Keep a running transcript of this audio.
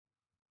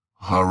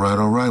All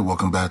right.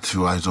 Welcome back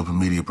to Eyes Open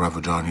Media.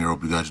 Prophet John here.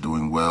 Hope you guys are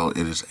doing well.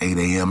 It is 8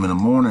 a.m. in the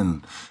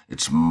morning.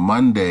 It's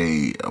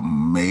Monday,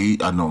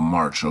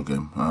 March. Okay.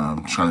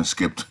 I'm trying to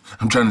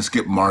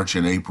skip March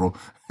and April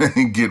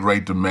and get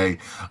right to May.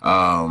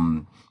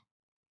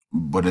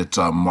 But it's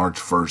March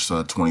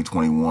 1st,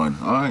 2021.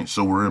 All right.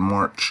 So we're in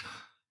March,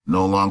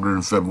 no longer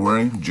in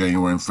February.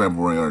 January and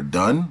February are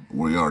done.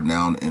 We are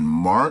now in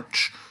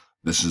March.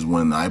 This is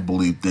when I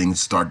believe things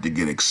start to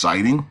get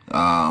exciting.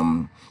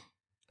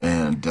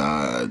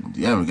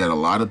 Yeah, we got a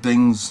lot of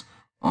things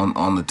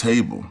on the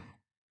table,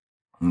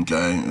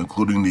 okay,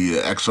 including the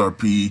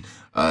XRP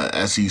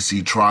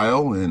SEC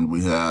trial, and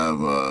we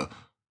have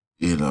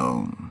you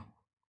know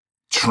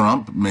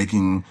Trump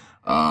making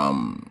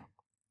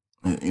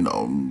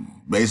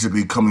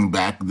basically coming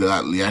back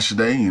that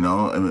yesterday.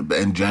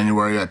 In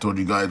January I told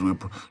you guys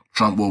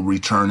Trump will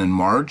return in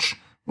March.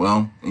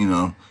 Well,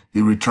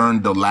 he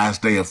returned the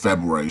last day of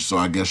February, so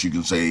I guess you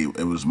can say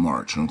it was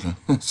March. Okay,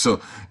 so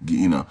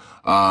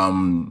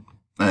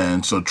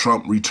and so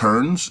Trump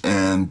returns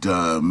and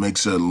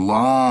makes a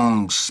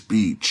long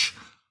speech,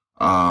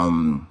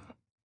 um,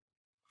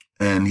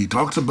 and he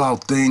talks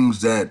about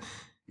things that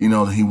he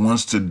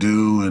wants to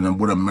do and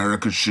what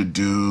America should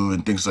do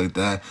and things like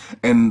that.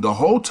 And the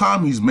whole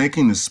time he's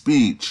making the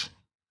speech,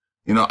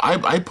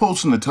 I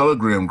post in the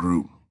Telegram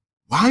group,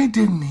 why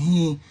didn't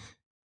he?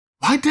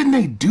 Why didn't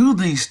they do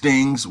these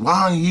things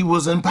while he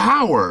was in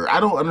power?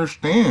 I don't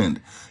understand.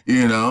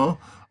 A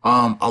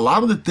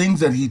lot of the things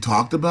that he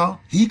talked about,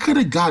 he could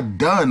have got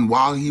done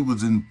while he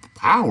was in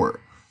power.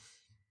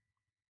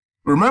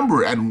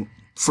 Remember,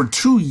 for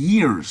 2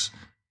 years,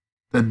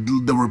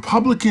 the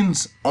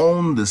Republicans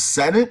owned the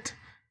Senate,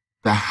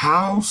 the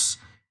House,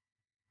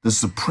 the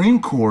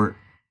Supreme Court,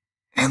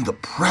 and the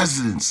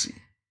presidency.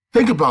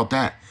 Think about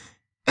that.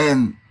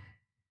 And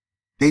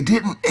they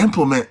didn't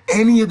implement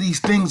any of these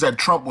things that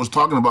Trump was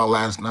talking about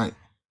last night.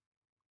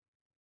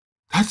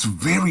 That's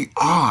very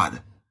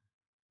odd,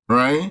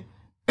 right?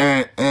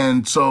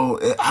 And so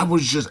I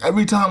was just,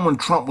 every time when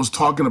Trump was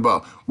talking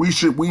about we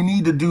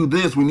need to do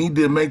this, we need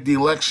to make the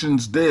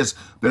elections this.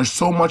 There's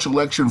so much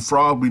election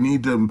fraud. We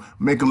need to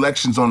make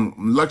elections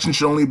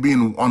should only be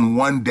on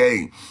one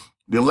day.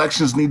 The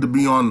elections need to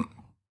be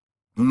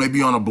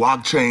maybe on a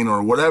blockchain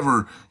or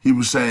whatever he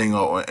was saying,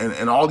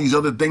 and all these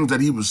other things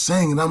that he was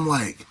saying. And I'm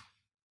like,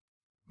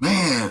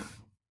 man,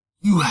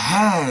 you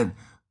had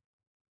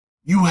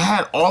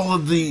all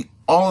of the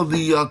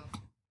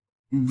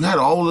you had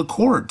all of the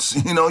courts,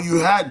 you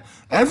had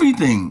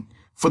everything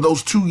for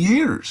those 2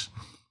 years.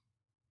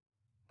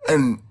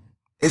 And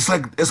it's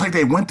like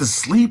they went to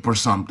sleep or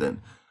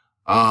something.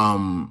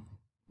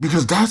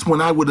 Because that's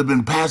when I would have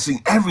been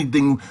passing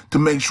everything to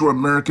make sure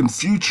American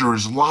future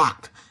is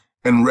locked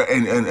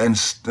and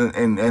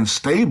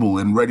stable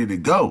and ready to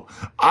go.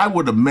 I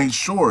would have made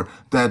sure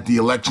that the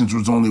elections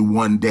was only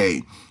one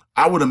day.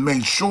 I would have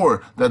made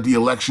sure that the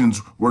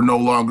elections were no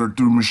longer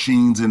through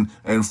machines and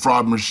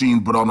fraud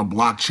machines, but on a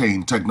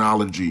blockchain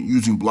technology,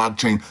 using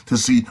blockchain to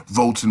see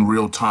votes in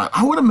real time.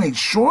 I would have made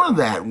sure of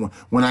that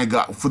when I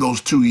got for those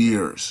 2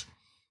 years,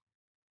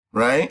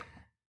 right?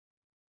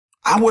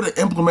 I would have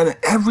implemented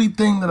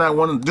everything that I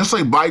wanted, just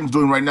like Biden's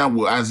doing right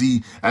now, as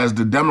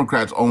the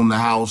Democrats own the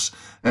House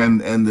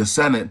and the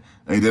Senate.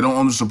 They don't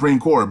own the Supreme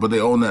Court, but they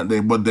own that.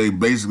 They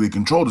basically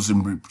control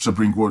the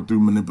Supreme Court through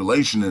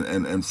manipulation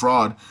and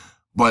fraud.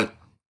 But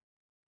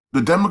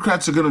the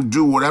Democrats are going to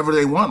do whatever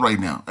they want right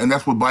now, and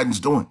that's what Biden's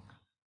doing.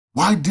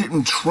 Why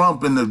didn't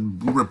Trump and the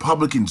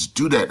Republicans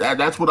do that?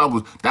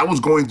 That was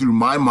going through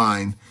my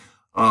mind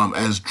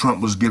as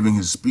Trump was giving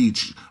his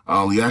speech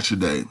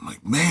yesterday.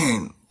 Like,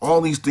 man, all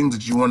these things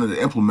that you wanted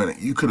to implement,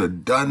 you could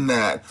have done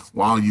that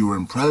while you were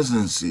in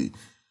presidency.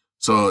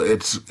 So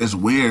it's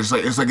weird.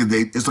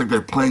 It's like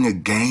they're playing a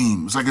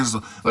game.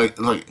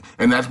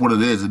 And that's what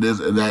it is. It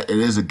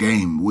is a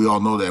game. We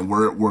all know that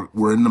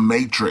we're in the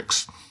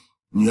matrix.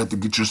 And you have to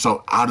get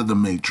yourself out of the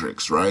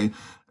matrix, right?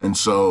 And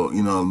so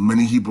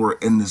many people are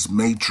in this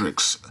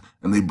matrix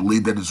and they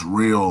believe that it's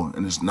real,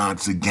 and it's not.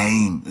 It's a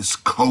game. It's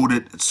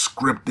coded. It's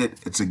scripted.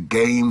 It's a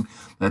game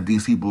that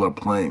these people are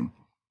playing.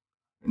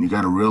 And you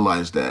got to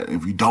realize that.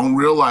 If you don't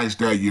realize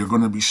that, you're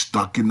going to be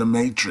stuck in the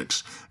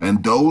matrix.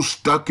 And those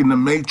stuck in the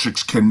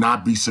matrix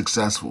cannot be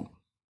successful,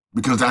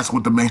 because that's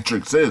what the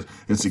matrix is.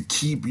 It's to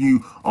keep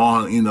you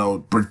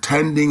on,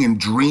 pretending and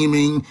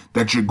dreaming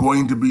that you're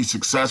going to be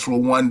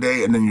successful one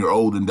day, and then you're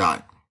old and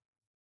die.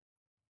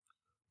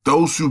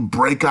 Those who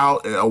break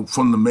out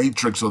from the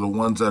matrix are the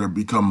ones that have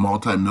become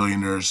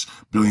multimillionaires,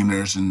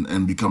 billionaires,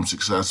 and become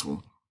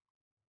successful,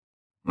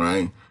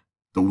 right?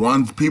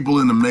 People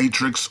in the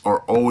matrix are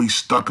always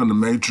stuck in the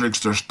matrix.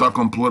 They're stuck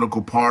on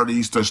political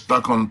parties. They're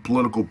stuck on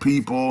political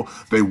people.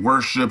 They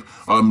worship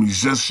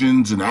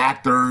musicians and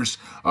actors.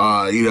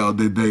 They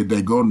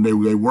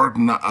work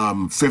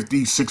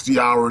 50, 60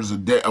 hours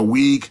a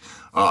week.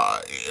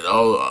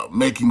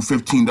 Making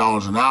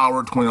 $15 an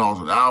hour,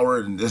 $20 an hour,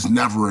 and it's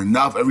never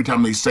enough. Every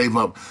time they save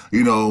up,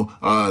 $3,000,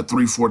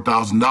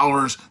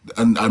 $4,000,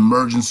 an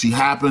emergency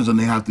happens and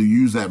they have to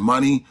use that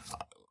money.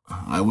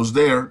 I was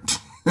there.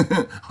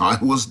 I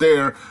was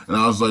there, and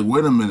I was like,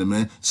 wait a minute,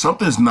 man,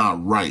 something's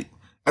not right.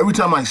 Every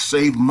time I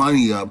save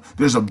money up,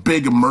 there's a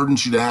big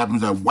emergency that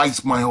happens that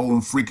wipes my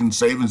whole freaking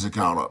savings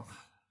account up.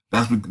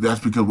 That's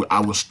because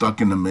I was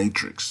stuck in the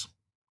matrix,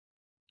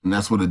 and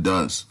that's what it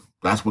does.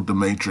 That's what the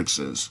matrix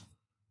is.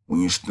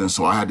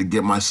 So I had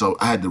to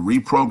I had to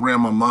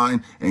reprogram my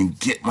mind and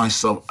get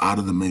myself out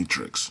of the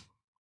matrix.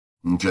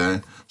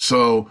 Okay,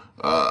 so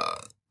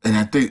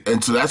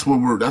and so that's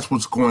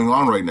what's going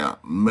on right now.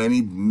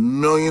 Many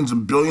millions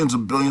and billions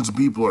of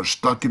people are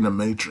stuck in the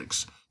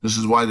matrix. This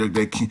is why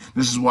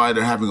this is why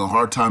they're having a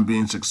hard time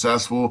being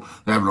successful.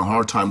 They're having a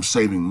hard time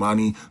saving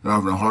money. They're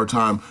having a hard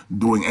time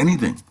doing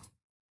anything.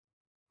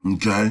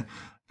 Okay,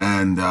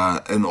 and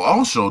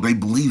also they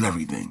believe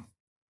everything.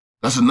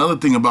 That's another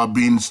thing about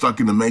being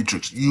stuck in the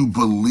matrix. You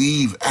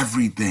believe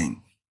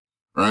everything,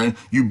 right?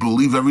 You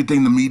believe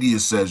everything the media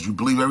says. You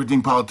believe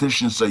everything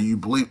politicians say. You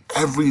believe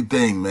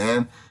everything,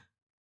 man.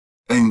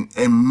 And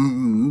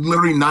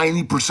literally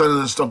 90%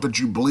 of the stuff that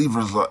you believe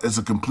is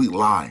a complete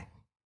lie.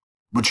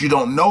 But you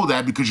don't know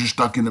that because you're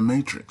stuck in the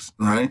matrix,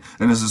 right?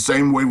 And it's the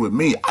same way with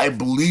me. I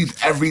believed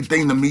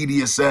everything the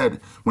media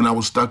said when I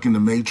was stuck in the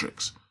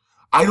matrix.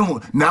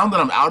 Now that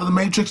I'm out of the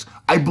matrix,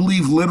 I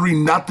believe literally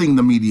nothing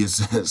the media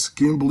says.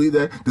 Can you believe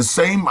that?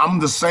 I'm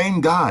the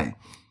same guy,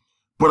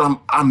 but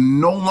I'm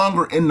no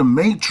longer in the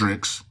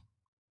matrix.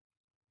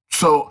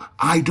 So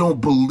I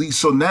don't believe,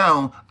 so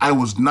now I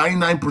was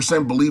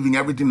 99% believing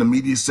everything the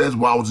media says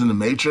while I was in the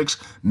matrix.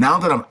 Now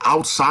that I'm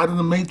outside of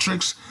the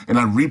matrix and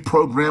I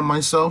reprogram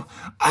myself,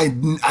 I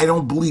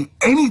don't believe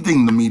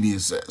anything the media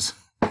says.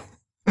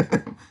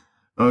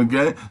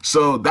 Okay.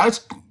 So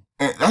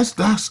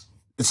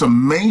it's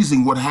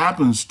amazing what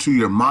happens to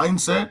your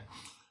mindset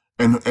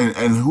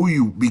and who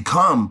you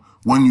become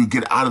when you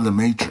get out of the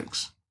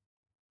matrix.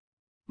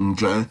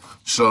 Okay.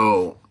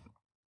 So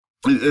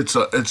it's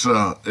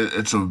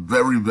a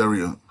very,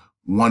 very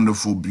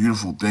wonderful,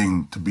 beautiful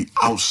thing to be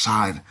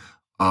outside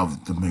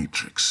of the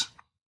matrix,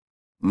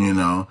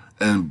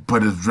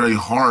 but it's very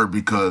hard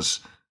because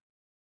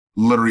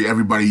literally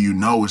everybody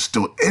is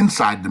still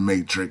inside the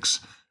matrix,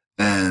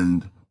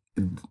 and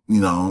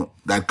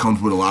that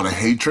comes with a lot of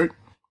hatred,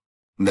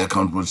 that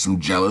comes with some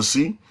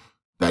jealousy,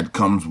 that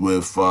comes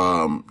with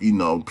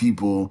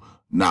people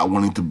not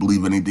wanting to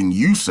believe anything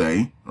you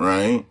say,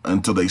 right,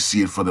 until they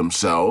see it for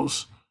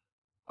themselves.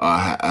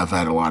 I've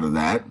had a lot of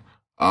that,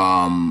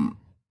 and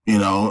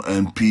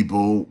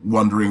people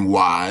wondering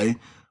why,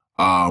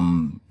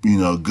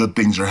 good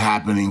things are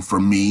happening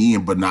for me,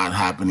 but not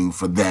happening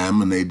for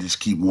them. And they just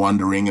keep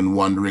wondering and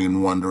wondering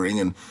and wondering,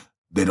 and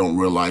they don't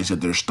realize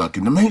that they're stuck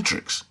in the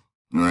matrix,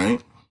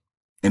 right?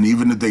 And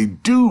even if they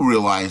do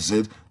realize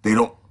it, they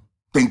don't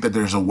think that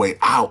there's a way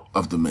out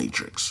of the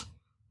matrix.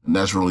 And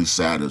that's really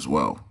sad as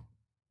well.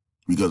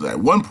 Because at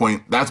one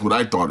point, that's what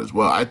I thought as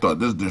well. I thought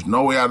there's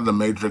no way out of the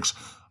matrix.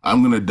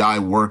 I'm going to die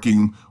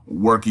working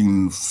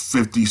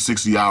 50,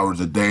 60 hours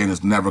a day, and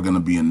it's never going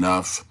to be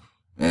enough.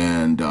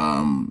 And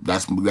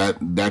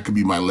that could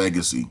be my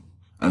legacy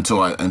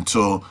until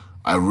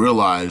I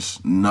realize,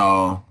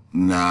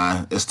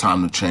 it's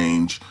time to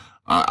change.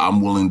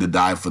 I'm willing to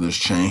die for this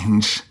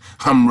change.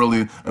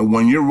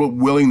 When you're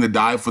willing to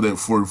die for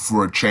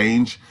a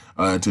change,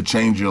 to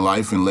change your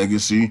life and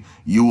legacy,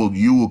 you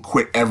will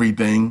quit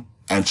everything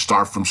and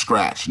start from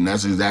scratch. And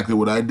that's exactly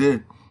what I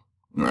did.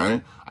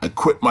 Right? I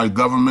quit my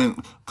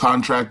government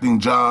contracting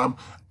job.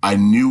 I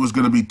knew it was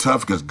going to be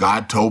tough because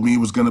God told me it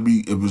was going to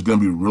be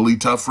really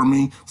tough for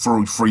me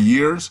for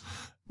years.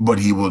 But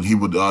He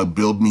would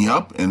build me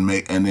up and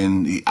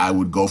then I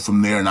would go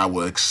from there and I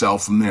would excel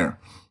from there.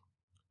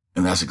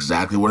 And that's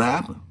exactly what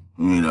happened,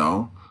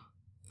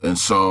 And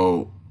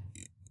so,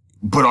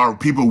 but are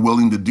people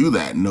willing to do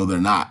that? No, they're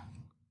not.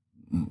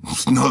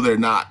 No, they're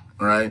not.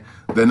 Right?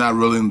 They're not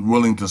really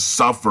willing to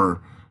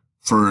suffer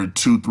for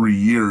 2-3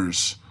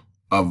 years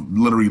of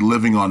literally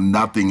living on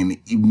nothing and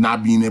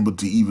not being able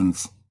to even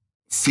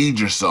feed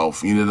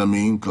yourself. You know what I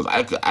mean? Because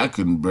I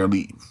couldn't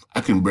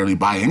barely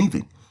buy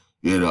anything.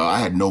 I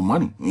had no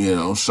money.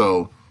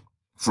 So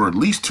for at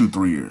least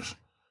 2-3 years.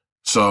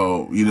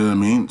 So you know what I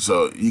mean?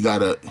 So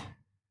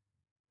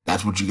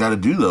that's what you gotta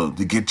do though,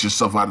 to get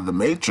yourself out of the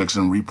matrix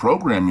and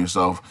reprogram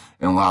yourself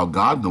and allow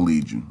God to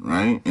lead you,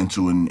 right,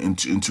 into a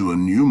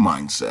new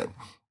mindset.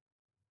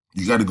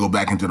 You got to go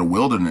back into the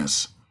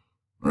wilderness.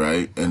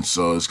 Right. And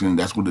so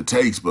that's what it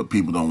takes, but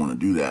people don't want to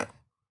do that.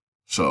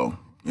 So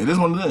it is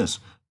what it is.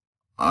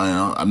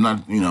 I'm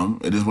not,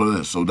 it is what it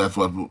is. So that's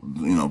what,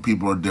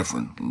 people are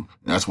different.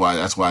 That's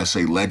why I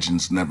say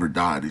legends never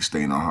die. They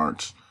stay in our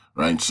hearts.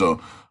 Right.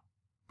 So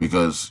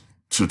because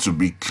to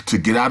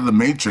get out of the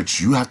matrix,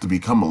 you have to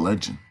become a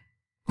legend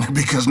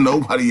because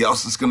nobody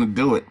else is going to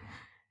do it.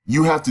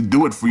 You have to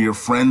do it for your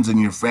friends and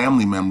your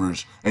family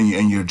members and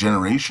your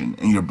generation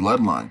and your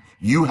bloodline.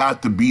 You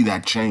have to be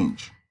that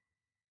change.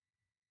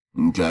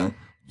 Okay?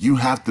 You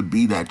have to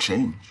be that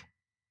change.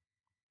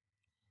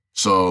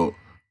 So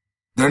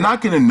they're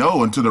not going to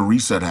know until the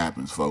reset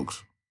happens,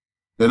 folks.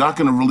 They're not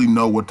going to really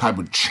know what type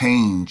of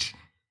change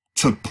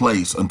took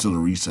place until the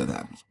reset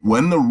happens.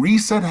 When the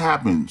reset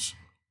happens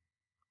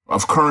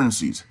of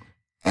currencies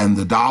and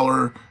the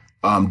dollar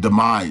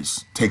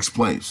demise takes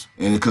place,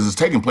 and because it's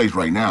taking place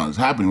right now, it's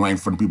happening right in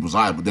front of people's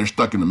eyes, but they're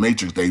stuck in the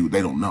matrix. They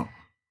don't know.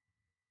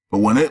 But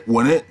when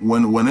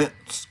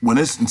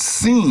it's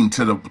seen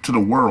to the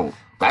world,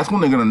 that's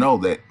when they're gonna know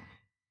that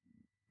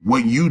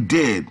what you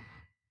did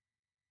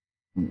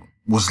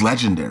was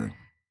legendary.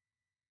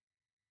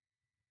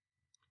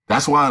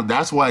 That's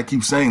why I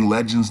keep saying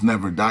legends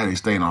never die, they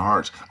stay in our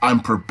hearts. I'm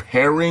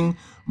preparing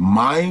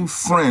my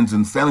friends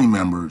and family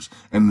members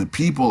and the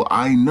people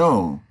I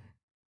know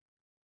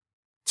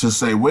to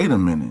say, wait a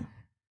minute,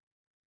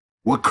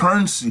 what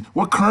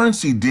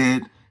currency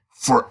did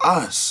for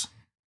us.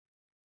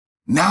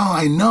 Now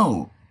I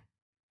know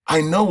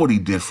what he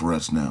did for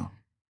us now,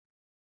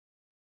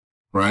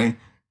 right?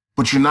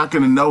 But you're not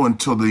going to know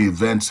until the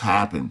events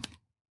happen.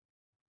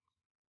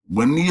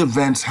 When the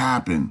events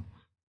happen,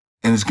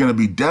 and it's going to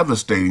be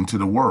devastating to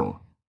the world.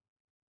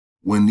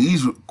 When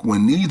these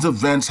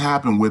events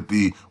happen with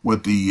the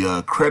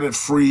credit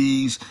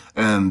freeze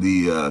and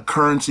the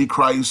currency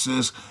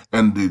crisis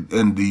and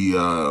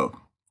the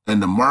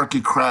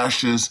market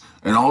crashes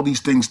and all these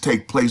things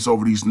take place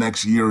over these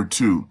next year or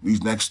two,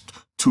 these next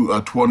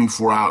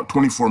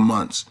 24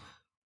 months.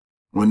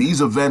 When these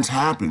events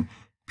happen,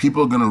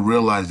 people are going to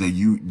realize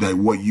that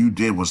what you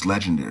did was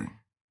legendary.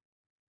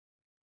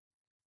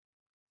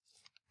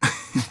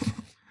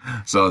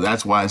 So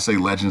that's why I say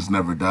legends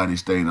never die, they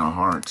stay in our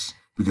hearts,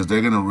 because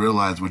they're going to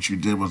realize what you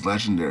did was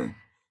legendary.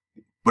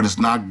 But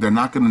they're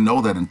not going to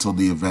know that until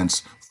the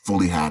events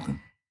fully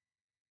happen.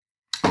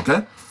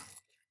 Okay?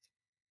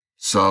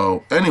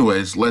 So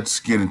anyways, let's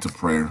get into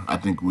prayer. I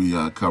think we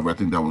covered, I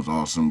think that was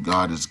awesome.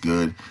 God is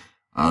good.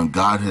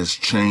 God has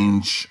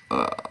changed,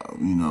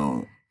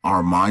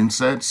 our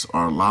mindsets,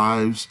 our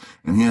lives,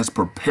 and he has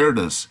prepared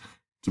us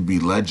to be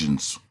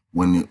legends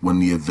when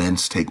the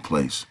events take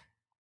place.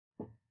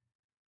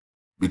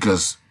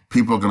 Because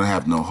people are going to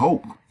have no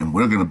hope, and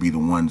we're going to be the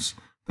ones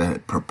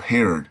that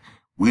prepared.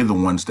 We're the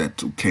ones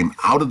that came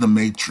out of the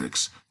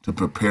matrix to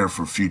prepare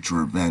for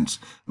future events,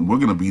 and we're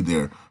going to be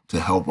there to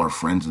help our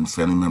friends and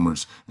family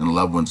members and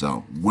loved ones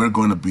out. We're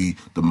going to be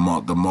the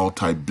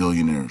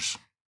multi-billionaires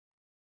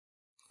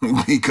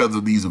because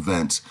of these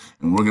events,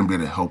 and we're going to be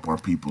able to help our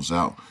peoples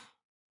out.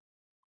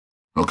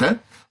 Okay?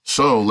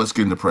 So let's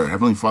get into prayer.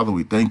 Heavenly Father,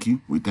 we thank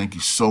you. We thank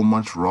you so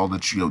much for all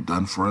that you have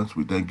done for us.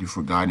 We thank you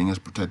for guiding us,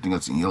 protecting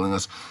us, and healing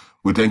us.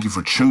 We thank you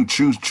for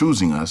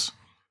choosing us.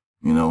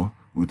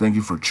 We thank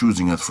you for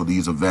choosing us for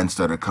these events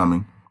that are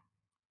coming.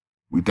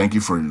 We thank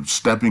you for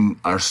stepping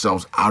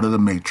ourselves out of the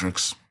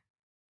matrix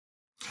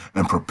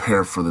and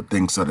prepare for the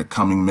things that are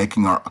coming,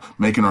 making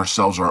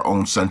ourselves our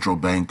own central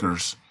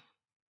bankers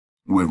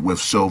with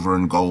silver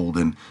and gold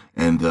and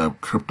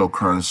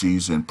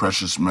cryptocurrencies and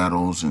precious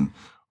metals and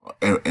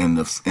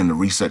the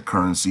reset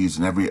currencies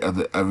and every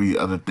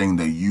other thing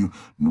that you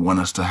want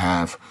us to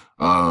have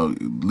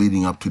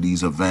leading up to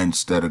these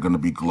events that are going to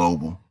be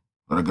global,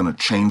 that are going to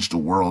change the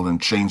world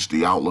and change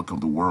the outlook of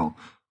the world.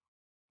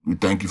 We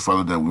thank you,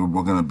 Father, that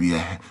we're going to be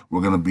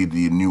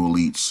the new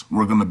elites.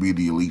 We're going to be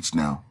the elites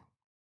now.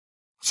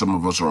 Some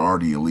of us are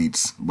already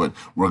elites, but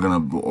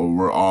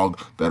we're all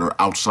that are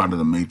outside of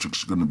the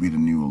matrix are going to be the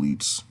new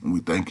elites. And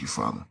we thank you,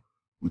 Father.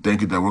 We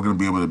thank you that we're going to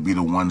be able to be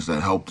the ones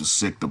that help the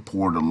sick, the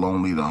poor, the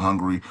lonely, the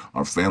hungry,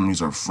 our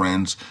families, our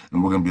friends,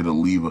 and we're going to be able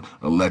to leave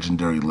a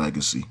legendary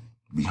legacy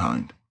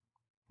behind.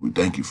 We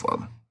thank you,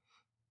 Father.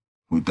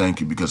 We thank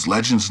you because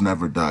legends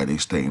never die. They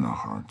stay in our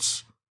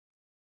hearts.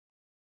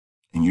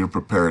 And you're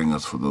preparing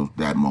us for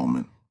that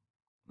moment.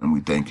 And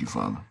we thank you,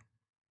 Father.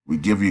 We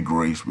give you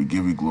grace. We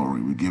give you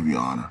glory. We give you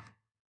honor.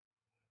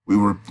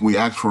 We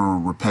ask for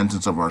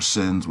repentance of our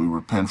sins. We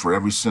repent for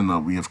every sin that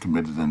we have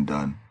committed and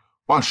done.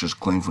 Wash us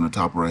clean from the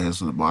top of our heads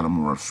to the bottom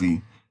of our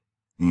feet.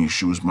 In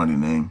Yeshua's mighty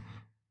name.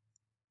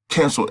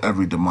 Cancel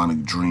every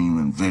demonic dream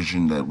and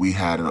vision that we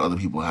had and other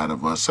people had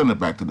of us. Send it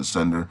back to the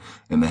sender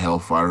in the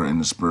hellfire in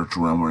the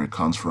spiritual realm where it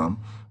comes from.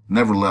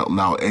 Never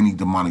allow any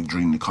demonic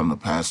dream to come to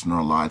pass in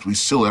our lives. We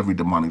seal every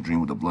demonic dream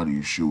with the blood of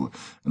Yeshua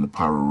and the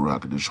power of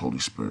Ruach HaKodesh, Holy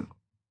Spirit.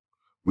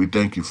 We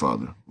thank you,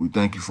 Father. We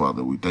thank you,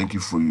 Father. We thank you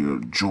for your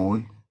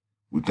joy.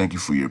 We thank you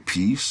for your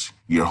peace,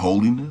 your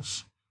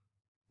holiness.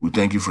 We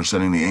thank you for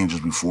sending the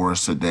angels before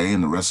us today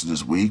and the rest of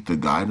this week to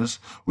guide us.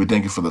 We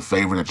thank you for the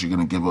favor that you're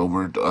going to give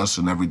over to us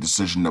in every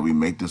decision that we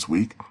make this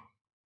week.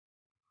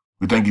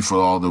 We thank you for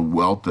all the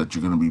wealth that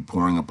you're going to be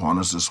pouring upon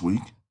us this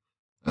week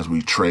as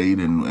we trade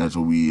and as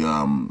we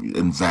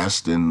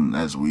invest and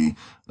as we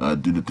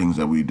do the things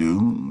that we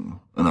do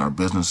in our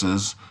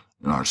businesses,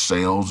 in our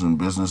sales and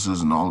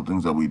businesses and all the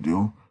things that we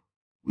do.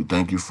 We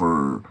thank you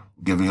for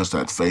giving us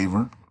that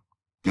favor,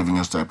 giving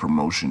us that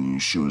promotion in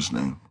Yeshua's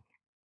name.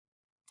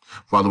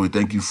 Father, we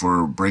thank you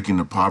for breaking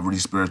the poverty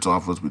spirits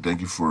off us. We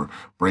thank you for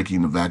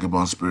breaking the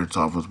vagabond spirits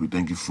off us. We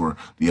thank you for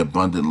the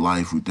abundant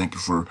life. We thank you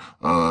for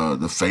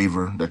the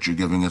favor that you're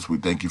giving us. We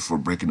thank you for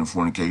breaking the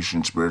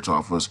fornication spirits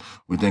off us.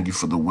 We thank you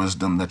for the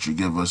wisdom that you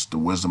give us, the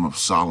wisdom of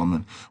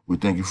Solomon. We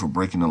thank you for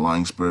breaking the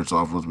lying spirits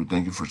off us. We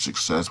thank you for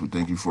success. We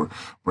thank you for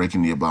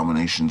breaking the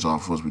abominations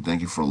off us. We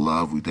thank you for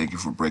love. We thank you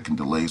for breaking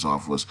delays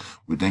off us.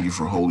 We thank you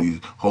for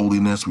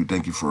holiness. We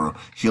thank you for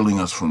healing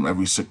us from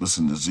every sickness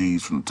and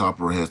disease, from the top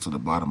of our heads to the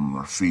bottom of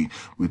our feet.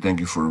 We thank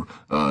you for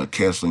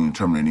canceling and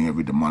terminating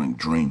every demonic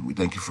dream. We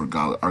thank you for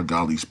our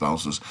godly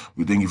spouses.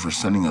 We thank you for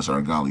sending us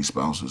our godly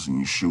spouses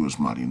in Yeshua's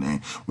mighty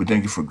name. We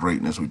thank you for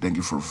greatness. We thank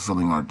you for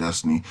fulfilling our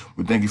destiny.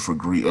 We thank you for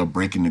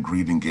breaking the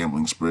greed and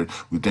gambling spirit.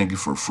 We thank you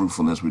for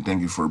fruitfulness. We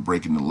thank you for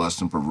breaking the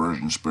lust and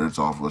perversion spirits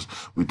off of us.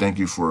 We thank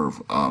you for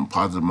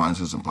positive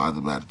mindsets and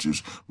positive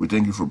attitudes. We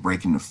thank you for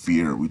breaking the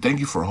fear. We thank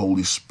you for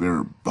Holy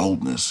Spirit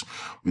boldness.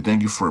 We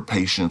thank you for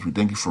patience. We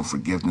thank you for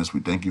forgiveness. We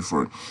thank you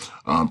for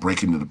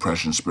breaking the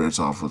depression spirits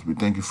off us. We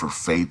thank you for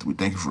faith. We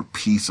thank you for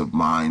peace of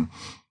mind.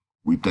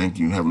 We thank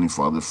you, Heavenly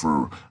Father,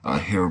 for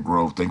hair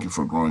growth. Thank you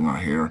for growing our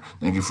hair.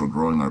 Thank you for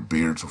growing our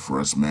beards for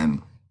us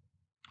men.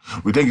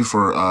 We thank you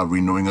for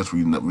renewing us,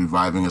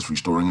 reviving us,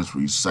 restoring us,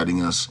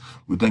 resetting us.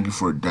 We thank you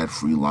for a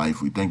debt-free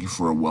life. We thank you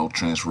for a wealth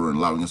transfer,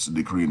 allowing us to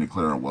decree and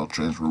declare our wealth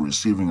transfer,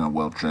 receiving our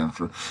wealth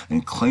transfer,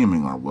 and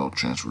claiming our wealth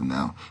transfer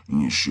now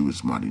in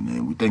Yeshua's mighty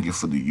name. We thank you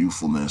for the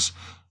youthfulness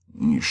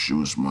in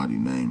Yeshua's mighty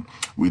name.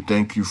 We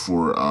thank you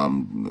for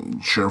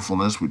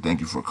cheerfulness. We thank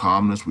you for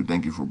calmness. We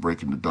thank you for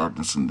breaking the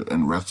darkness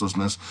and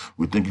restlessness.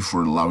 We thank you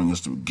for allowing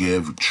us to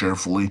give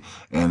cheerfully.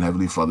 And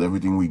Heavenly Father,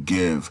 everything we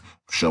give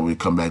shall we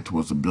come back to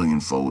us a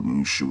billionfold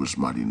in Yeshua's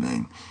mighty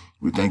name.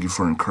 We thank you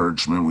for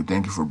encouragement. We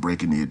thank you for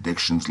breaking the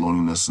addictions,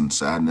 loneliness, and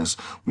sadness.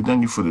 We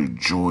thank you for the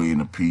joy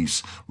and the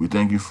peace. We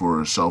thank you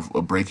for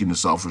breaking the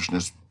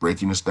selfishness,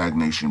 breaking the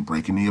stagnation,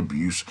 breaking the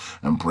abuse,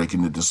 and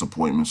breaking the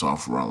disappointments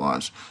off of our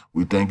lives.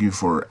 We thank you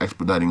for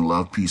expediting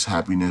love, peace,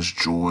 happiness,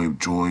 joy,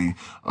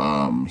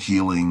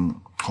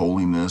 healing,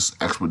 holiness,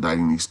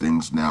 expediting these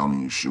things now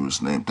in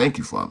Yeshua's name. Thank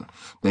you, Father.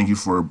 Thank you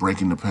for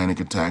breaking the panic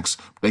attacks.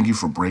 Thank you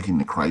for breaking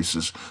the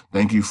crisis.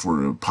 Thank you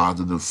for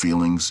positive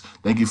feelings.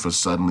 Thank you for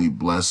suddenly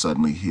blessed,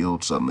 suddenly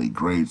healed, suddenly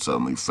great,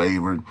 suddenly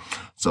favored,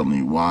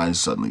 suddenly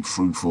wise, suddenly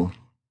fruitful.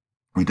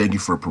 We thank you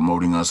for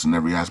promoting us in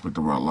every aspect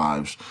of our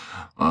lives.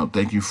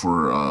 Thank you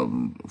for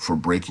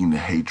breaking the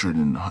hatred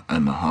and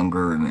the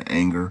hunger and the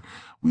anger.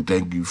 We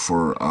thank you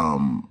for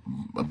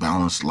a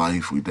balanced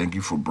life. We thank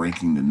you for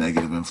breaking the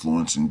negative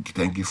influence, and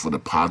thank you for the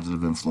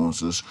positive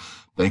influences.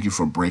 Thank you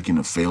for breaking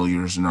the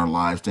failures in our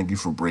lives. Thank you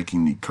for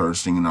breaking the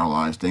cursing in our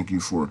lives. Thank you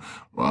for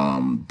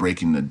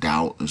breaking the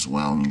doubt as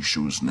well in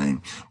Yeshua's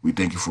name. We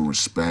thank you for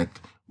respect.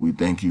 We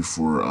thank you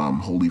for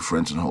holy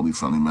friends and holy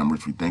family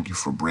members. We thank you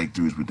for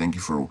breakthroughs. We thank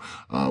you for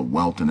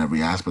wealth in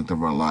every aspect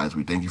of our lives.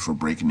 We thank you for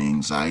breaking the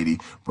anxiety,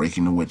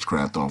 breaking the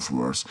witchcraft off of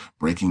us,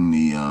 breaking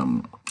the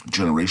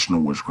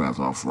generational witchcraft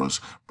off of us,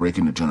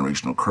 breaking the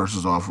generational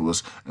curses off of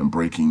us, and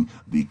breaking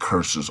the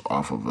curses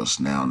off of us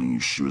now in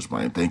Yeshua's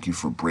name. Thank you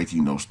for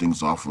breaking those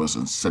things off of us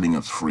and setting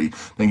us free.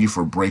 Thank you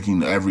for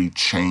breaking every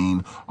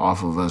chain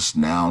off of us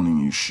now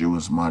in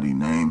Yeshua's mighty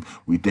name.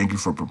 We thank you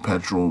for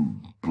perpetual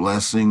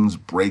blessings,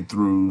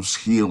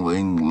 breakthroughs,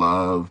 healing,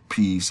 love,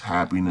 peace,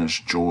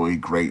 happiness, joy,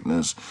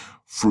 greatness,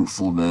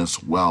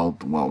 fruitfulness,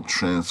 wealth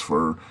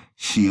transfer,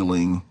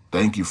 healing.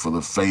 Thank you for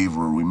the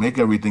favor. We make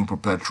everything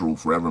perpetual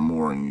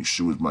forevermore in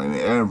Yeshua's mighty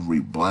name. Every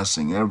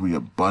blessing, every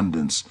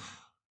abundance,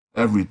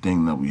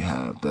 everything that we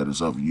have that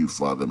is of you,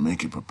 Father,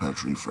 make it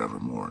perpetually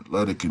forevermore.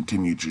 Let it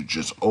continue to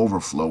just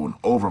overflow and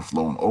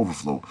overflow and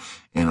overflow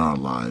in our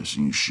lives.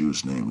 In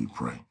Yeshua's name we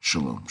pray.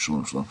 Shalom,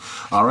 shalom, shalom.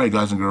 All right,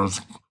 guys and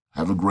girls,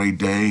 have a great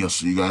day. I'll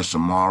see you guys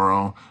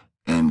tomorrow.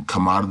 And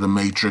come out of the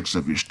matrix.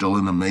 If you're still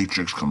in the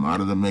matrix, come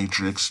out of the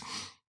matrix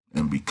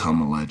and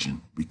become a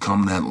legend.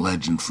 Become that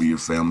legend for your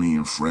family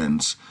and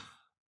friends.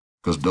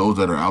 Because those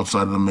that are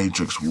outside of the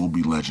matrix will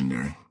be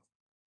legendary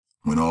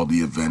when all the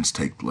events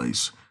take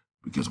place.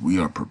 Because we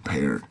are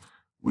prepared.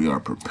 We are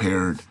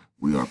prepared.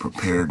 We are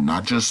prepared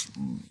not just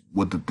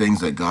with the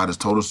things that God has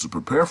told us to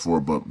prepare for,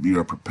 but we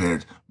are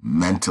prepared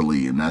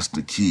mentally. And that's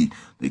the key.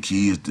 The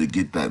key is to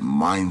get that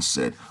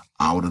mindset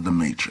out of the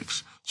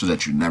matrix so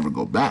that you never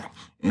go back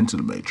into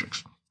the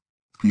matrix.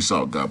 Peace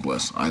out. God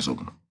bless. Eyes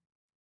open.